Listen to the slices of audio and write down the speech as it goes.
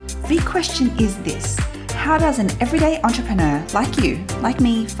big question is this: how does an everyday entrepreneur like you, like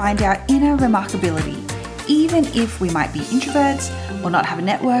me, find our inner remarkability, even if we might be introverts or not have a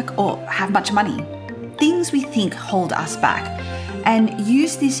network or have much money? Things we think hold us back, and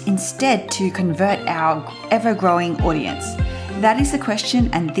use this instead to convert our ever-growing audience. That is the question,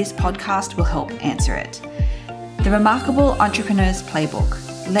 and this podcast will help answer it. The Remarkable Entrepreneur's Playbook.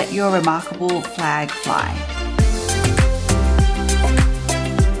 Let your remarkable flag fly.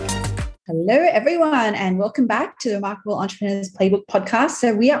 Hello, everyone, and welcome back to the Remarkable Entrepreneur's Playbook podcast.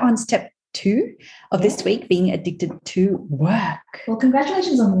 So we are on step 2 of this week, being addicted to work. Well,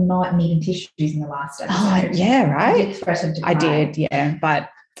 congratulations on not needing tissues in the last episode. Oh, yeah, right? You did express them to I cry. did, yeah, but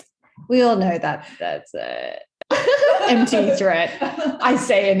we all know that that's a empty threat. I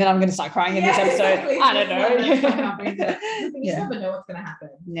say, and then I'm going to start crying in this episode. Exactly. I don't know. You never know what's going to happen.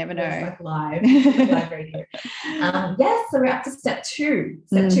 Never It's know. like live radio. Yes, so we're up to step 2.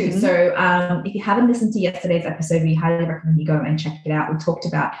 So if you haven't listened to yesterday's episode, we highly recommend you go and check it out. We talked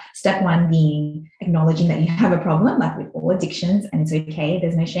about step 1 being acknowledging that you have a problem, like with all addictions, and it's okay.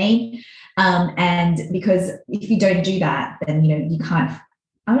 There's no shame. And because if you don't do that, then you can't.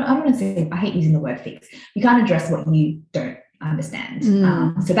 I don't want to say, I hate using the word fix. You can't address what you don't understand.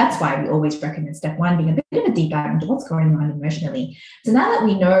 So that's why we always recommend step 1 being a bit of a deep dive into what's going on emotionally. So now that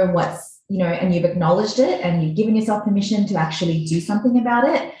we know what's, and you've acknowledged it and you've given yourself permission to actually do something about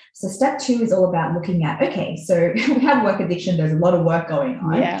it. So step 2 is all about looking at, okay, so we have work addiction. There's a lot of work going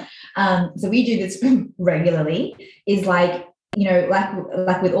on. Yeah. So we do this regularly, is like,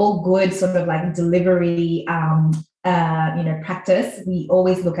 like with all good sort of like delivery, practice, we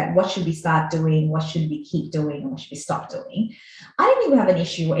always look at what should we start doing, what should we keep doing, and what should we stop doing. I don't think we have an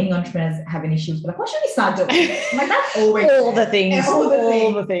issue, or any entrepreneurs have an issue, but like, what should we start doing? Like, that's always all the things. All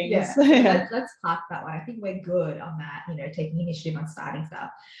the things. Yeah. Let's park that one. I think we're good on that, taking initiative on starting stuff.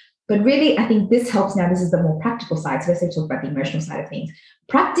 But really, I think this helps now. This is the more practical side. So let's say talk about the emotional side of things.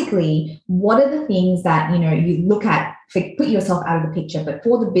 Practically, what are the things that, you look at, put yourself out of the picture, but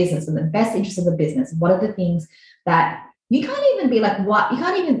for the business and the best interest of the business, what are the things that you can't even be like, what? You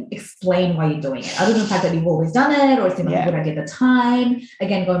can't even explain why you're doing it, other than the fact that you've always done it, or it seemed like a good idea at the time.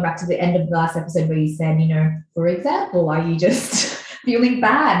 Again, going back to the end of the last episode where you said, for example, are you just feeling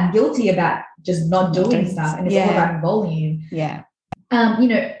bad and guilty about just not doing stuff? And it's all about volume. Yeah.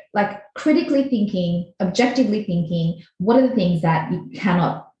 Like critically thinking, objectively thinking, what are the things that you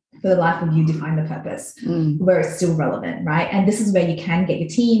cannot, for the life of you, define the purpose, where it's still relevant, right? And this is where you can get your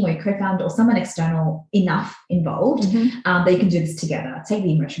team or your co-founder or someone external enough involved that you can do this together. Take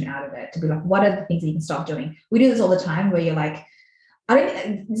the emotion out of it to be like, what are the things that you can stop doing? We do this all the time where you're like,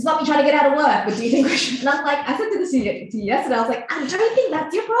 it's not me trying to get out of work, but do you think we should? And I'm like, I said this to you yesterday. I was like, I don't think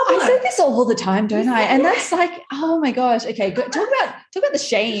that's your problem. I say this all the time, don't I? And that's like, oh my gosh. Okay, good. Talk about the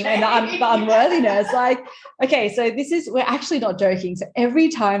shame and the unworthiness. Like, okay, so we're actually not joking. So every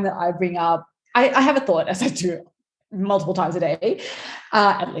time that I bring up, I have a thought, as I do multiple times a day,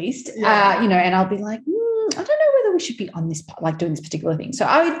 at least, and I'll be like, I don't know whether we should be on this, like doing this particular thing. So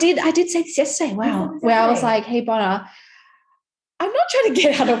I did say this yesterday. Wow. Where I was like, hey, Bonna, I'm not trying to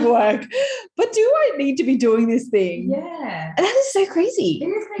get out of work, but do I need to be doing this thing? Yeah. And that is so crazy. It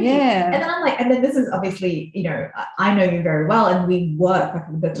is crazy. Yeah. And then I'm like, and then this is obviously, I know you very well, and we work,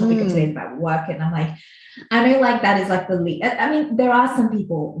 like the topic of today is about work. And I'm like, I know like that is like the lead. I mean, there are some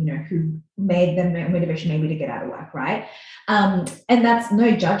people, who made them motivation maybe to get out of work, right? And that's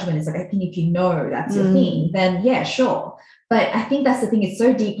no judgment. It's like, I think if that's your thing, then yeah, sure. But I think that's the thing. It's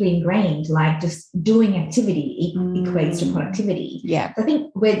so deeply ingrained, like just doing activity equates to productivity. Yeah. I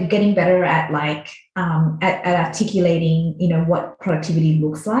think we're getting better at like, at articulating, what productivity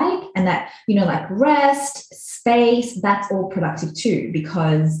looks like, and that, like rest, space, that's all productive too,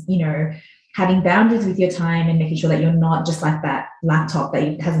 because, having boundaries with your time and making sure that you're not just like that laptop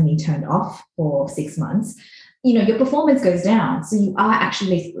that hasn't been turned off for 6 months. Your performance goes down. So you are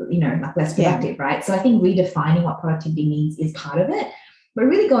actually, like less productive, right? So I think redefining what productivity means is part of it. But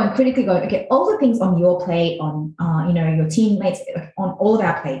really critically going, okay, all the things on your plate, on, your teammates, on all of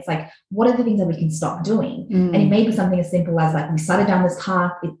our plates, like what are the things that we can stop doing? And it may be something as simple as like, we started down this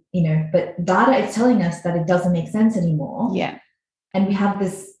path, but data is telling us that it doesn't make sense anymore. Yeah. And we have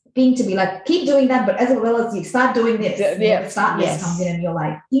this thing to be like, keep doing that, but as well as you start doing this, comes in and you're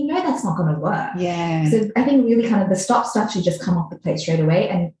like, that's not going to work. Yeah. So I think really kind of the stop stuff should just come off the plate straight away.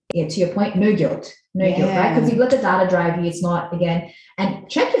 And to your point, no guilt, right? Because you've let the data drive you. It's not, again, and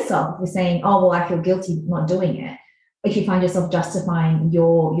check yourself if you're saying, oh, well, I feel guilty not doing it. If you find yourself justifying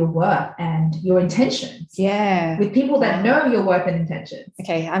your work and your intentions. Yeah. With people that know your work and intentions.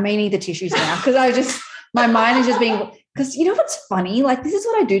 Okay. I may need the tissues now because my mind is just being, because you know what's funny? Like, this is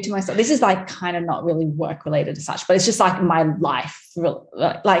what I do to myself. This is like kind of not really work related as such, but it's just like my life.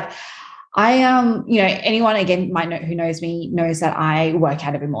 Like, anyone again might know who knows me knows that I work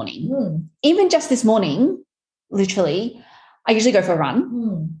out every morning. Even just this morning, literally, I usually go for a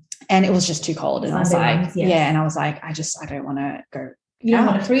run, and it was just too cold, and I was like, and I was like, I don't want to go. You don't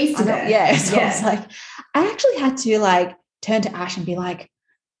want to freeze to death. Yeah, so I was like, I actually had to like turn to Ash and be like,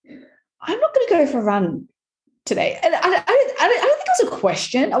 I'm not going to go for a run today. And I don't think it was a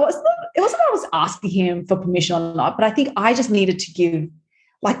question. It wasn't I was asking him for permission or not, but I think I just needed to give,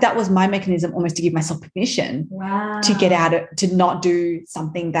 like, that was my mechanism almost to give myself permission to get out of, to not do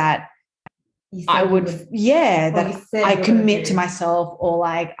something that I would, that I commit to myself, or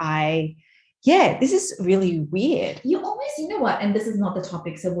like this is really weird. You know what, and this is not the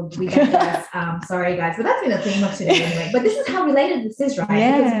topic, so we digress. Sorry guys, but that's been a theme of today anyway. But this is how related this is,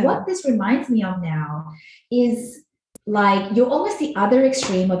 right? Because what this reminds me of now is like, you're almost the other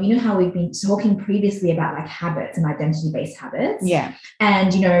extreme of, you know, how we've been talking previously about like habits and identity-based habits. Yeah.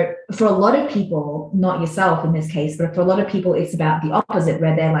 And, you know, for a lot of people, not yourself in this case, but for a lot of people, it's about the opposite,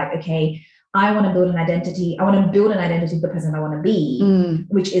 where they're like, okay, I want to build an identity. I want to build an identity of the person I want to be,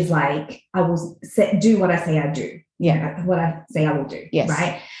 which is like, I will do what I say I do. Yeah. What I say I will do. Yes.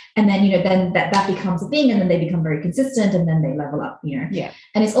 Right. And then, you know, then that becomes a thing, and then they become very consistent, and then they level up, you know. Yeah.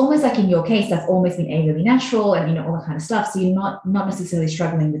 And it's almost like in your case, that's almost been really natural, and, you know, all that kind of stuff. So you're not necessarily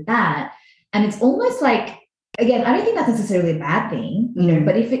struggling with that. And it's almost like, again, I don't think that's necessarily a bad thing, you know,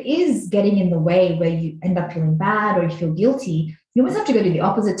 but if it is getting in the way where you end up feeling bad or you feel guilty, you always have to go to the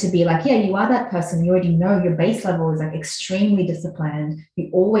opposite, to be like, yeah, you are that person. You already know your base level is like extremely disciplined. You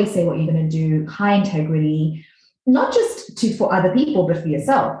always say what you're going to do, high integrity, not just for other people, but for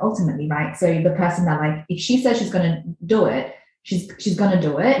yourself ultimately, right? So the person that, like, if she says she's going to do it, she's going to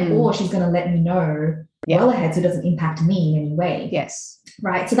do it, or she's going to let me know well ahead, so it doesn't impact me in any way. Yes.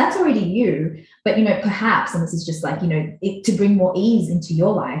 Right. So that's already you. But, you know, perhaps, and this is just like, you know, to bring more ease into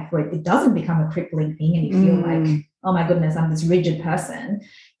your life, where it doesn't become a crippling thing and you feel like, oh my goodness, I'm this rigid person,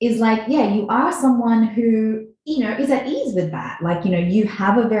 is like, yeah, you are someone who, you know, is at ease with that. Like, you know, you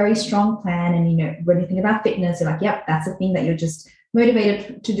have a very strong plan, and, you know, when you think about fitness, you're like, yep, that's the thing that you're just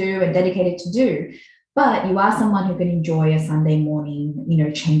motivated to do and dedicated to do. But you are someone who can enjoy a Sunday morning, you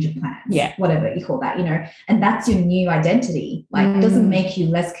know, change of plans, whatever you call that, you know, and that's your new identity. Like, it doesn't make you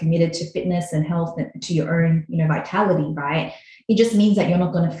less committed to fitness and health and to your own, you know, vitality, right? It just means that you're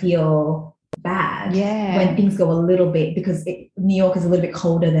not going to feel bad when things go a little bit, because New York is a little bit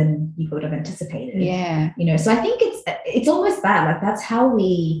colder than you would have anticipated. Yeah. You know, so I think it's almost that, like, that's how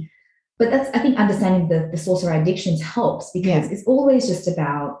we. But that's, I think, understanding the source of our addictions helps, because it's always just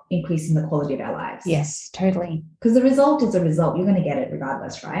about increasing the quality of our lives. Yes, totally. Because the result is a result. You're going to get it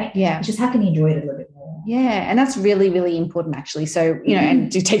regardless, right? Yeah. It's just, how can you enjoy it a little bit more? Yeah. And that's really, really important, actually. So, you know,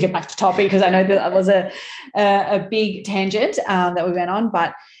 and to take it back to topic, because I know that was a big tangent that we went on,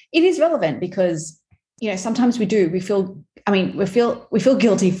 but it is relevant, because, you know, sometimes we feel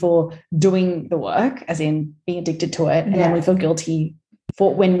guilty for doing the work, as in being addicted to it. And then we feel guilty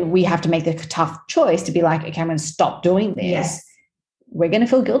for when we have to make the tough choice to be like, okay, I'm going to stop doing this. Yes. We're going to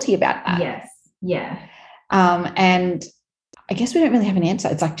feel guilty about that. Yes. Yeah. And I guess we don't really have an answer.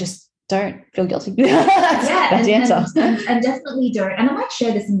 It's like, just don't feel guilty. That's the answer. And definitely don't. And I might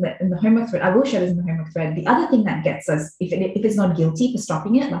share this in the homework thread. I will share this in the homework thread. The other thing that gets us, if it's not guilty for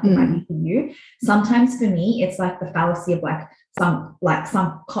stopping it, like it might be for you, sometimes for me, it's like the fallacy of some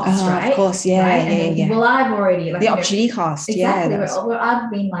cost, right? Of course, yeah, right? yeah. Well, I've already, like, the opportunity cost. Exactly. Yeah, where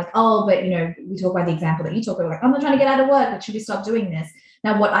I've been like, oh, but, you know, we talk about the example that you talk about, like, I'm not trying to get out of work, but should we stop doing this?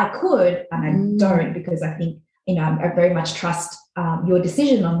 Now, what I could, and I don't, because I think, you know, I very much trust your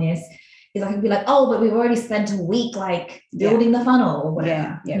decision on this, is I could be like, oh, but we've already spent a week like building the funnel or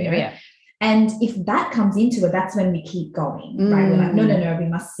whatever. Yeah. And if that comes into it, that's when we keep going, right? We're like, no, we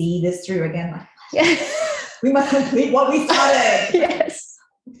must see this through again. Like, we must complete what we started. Yes.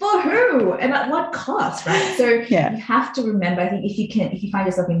 For who and at what cost, right? So you have to remember, I think, if you find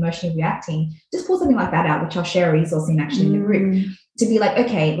yourself emotionally reacting, just pull something like that out, which I'll share a resource in actually in the group, to be like,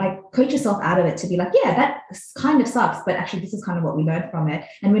 okay, like, coach yourself out of it, to be like, yeah, that kind of sucks, but actually this is kind of what we learned from it.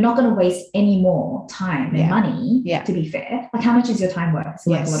 And we're not going to waste any more time and money, to be fair. Like, how much is your time worth? It's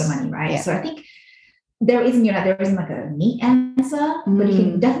like a lot of money, right? So I think there isn't like a neat answer, but you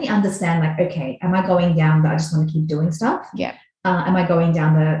can definitely understand, like, okay, am I going down that I just want to keep doing stuff? Yeah. Am I going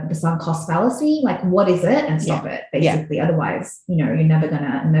down the sunk cost fallacy? Like, what is it? And stop it, basically. Otherwise, you know, you're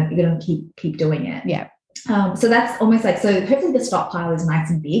gonna keep doing it. Yeah. So that's almost like, so hopefully the stockpile is nice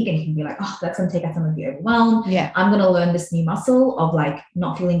and big and you can be like, oh, that's going to take out some of the overwhelm. Yeah. I'm going to learn this new muscle of like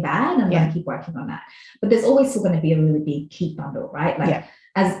not feeling bad. And I'm going to keep working on that. But there's always still going to be a really big keep bundle, right? Like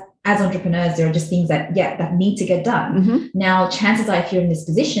as entrepreneurs, there are just things that need to get done. Now, chances are if you're in this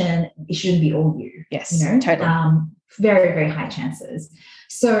position, it shouldn't be all you. Yes, totally. Very, very high chances.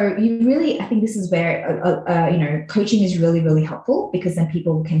 So you really, I think this is where, coaching is really, really helpful, because then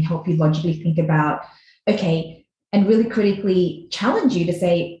people can help you logically think about, okay, and really critically challenge you to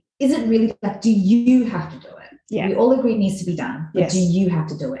say, is it really, like, do you have to do it? Yeah. We all agree it needs to be done, but do you have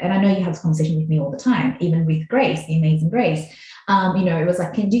to do it? And I know you have this conversation with me all the time, even with Grace, the amazing Grace. It was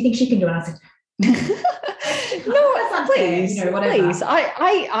like, do you think she can do it? And I said, no, please, please.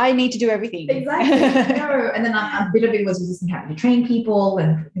 I need to do everything. Exactly. No. And then a bit of it was resisting having to train people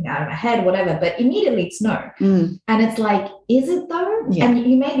and putting out of my head, whatever. But immediately it's no. And it's like, is it though? Yeah. And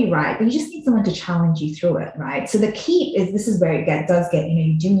you may be right, but you just need someone to challenge you through it, right? So the key is, this is where it does get,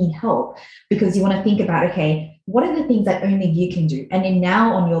 you do need help, because you want to think about, okay, what are the things that only you can do? And then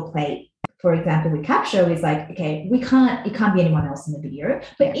now on your plate, for example, with Capshow, is like, okay, it can't be anyone else in the video.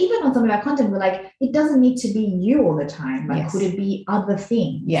 But even on some of our content, we're like, it doesn't need to be you all the time. Like, could it be other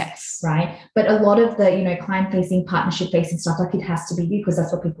things? Yes. Right. But a lot of the, client-facing, partnership-facing stuff, like, it has to be you, because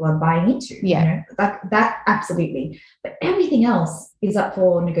that's what people are buying into. Yeah. That absolutely. But everything else is up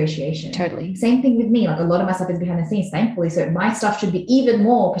for negotiation. Totally. Same thing with me. Like, a lot of my stuff is behind the scenes, thankfully. So my stuff should be even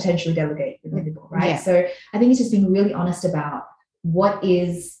more potentially delegated with people, right? Yeah. So I think it's just being really honest about what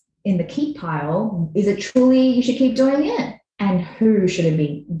is in the keep pile. Is it truly you should keep doing it? And who should it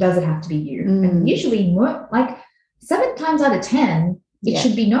be? Does it have to be you? And usually more, like 7 times out of 10, it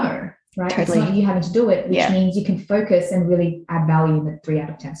should be no, right? Totally. It's not you having to do it, which means you can focus and really add value in the 3 out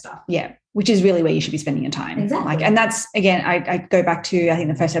of 10 stuff. Yeah. Which is really where you should be spending your time. Exactly. And that's, again, I go back to, I think,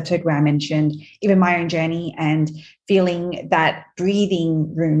 the first episode where I mentioned even my own journey and feeling that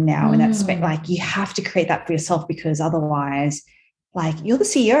breathing room now. And that's like, you have to create that for yourself, because otherwise, like, you're the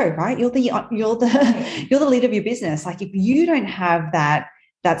CEO, right? You're the leader of your business. Like, if you don't have that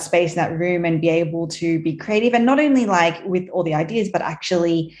space, that room, and be able to be creative, and not only like with all the ideas, but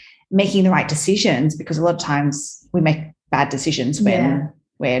actually making the right decisions, because a lot of times we make bad decisions when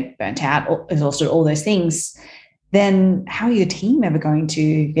we're burnt out or exhausted, all those things, then how are your team ever going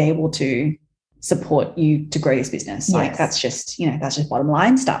to be able to support you to grow this business? Yes. Like, that's just bottom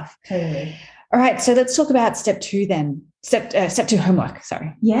line stuff. Totally. All right. So let's talk about step 2 then. Step 2 homework.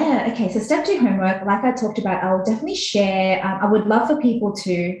 Sorry. Yeah. Okay. So step 2 homework, like I talked about, I'll definitely share. I would love for people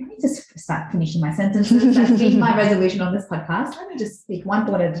to, let me just start finishing my sentences. That's been my resolution on this podcast. Let me just speak one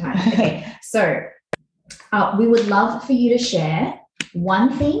thought at a time. Okay. So we would love for you to share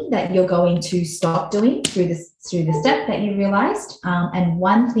one thing that you're going to stop doing through the step that you realized, and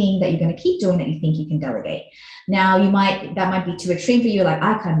one thing that you're going to keep doing that you think you can delegate. Now, that might be too extreme for you. Like,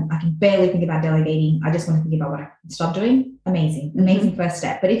 I can barely think about delegating. I just want to think about what I can stop doing. Amazing first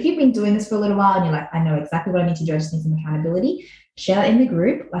step. But if you've been doing this for a little while and you're like, I know exactly what I need to do, I just need some accountability, share that in the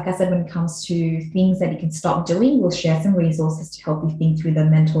group. Like I said, when it comes to things that you can stop doing, we'll share some resources to help you think through the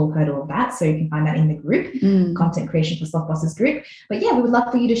mental hurdle of that. So you can find that in the group, Content Creation for Sloth Bosses group. But yeah, we would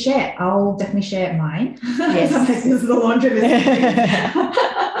love for you to share. I'll definitely share mine. Yes. This is the laundry list.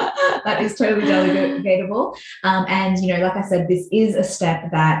 That is totally delegatable. And, like I said, this is a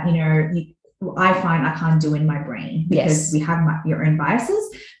step that, I find I can't do in my brain, because we have your own biases.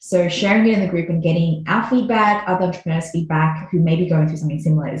 So sharing it in the group and getting our feedback, other entrepreneurs' feedback who may be going through something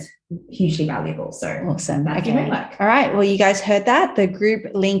similar, is hugely valuable. So awesome. That's your homework. All right. Well, you guys heard that. The group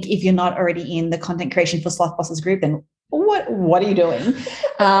link, if you're not already in the Content Creation for Sloth Bosses group, then what are you doing?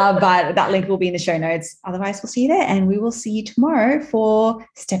 But that link will be in the show notes. Otherwise, we'll see you there, and we will see you tomorrow for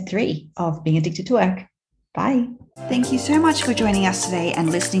step 3 of being addicted to work. Bye. Thank you so much for joining us today and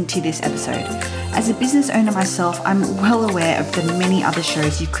listening to this episode. As a business owner myself, I'm well aware of the many other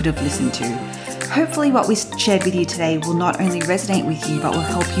shows you could have listened to. Hopefully what we shared with you today will not only resonate with you, but will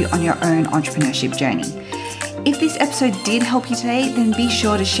help you on your own entrepreneurship journey. If this episode did help you today, then be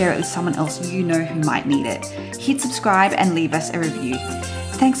sure to share it with someone else you know who might need it. Hit subscribe and leave us a review.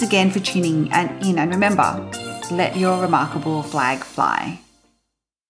 Thanks again for tuning in, and remember, let your remarkable flag fly.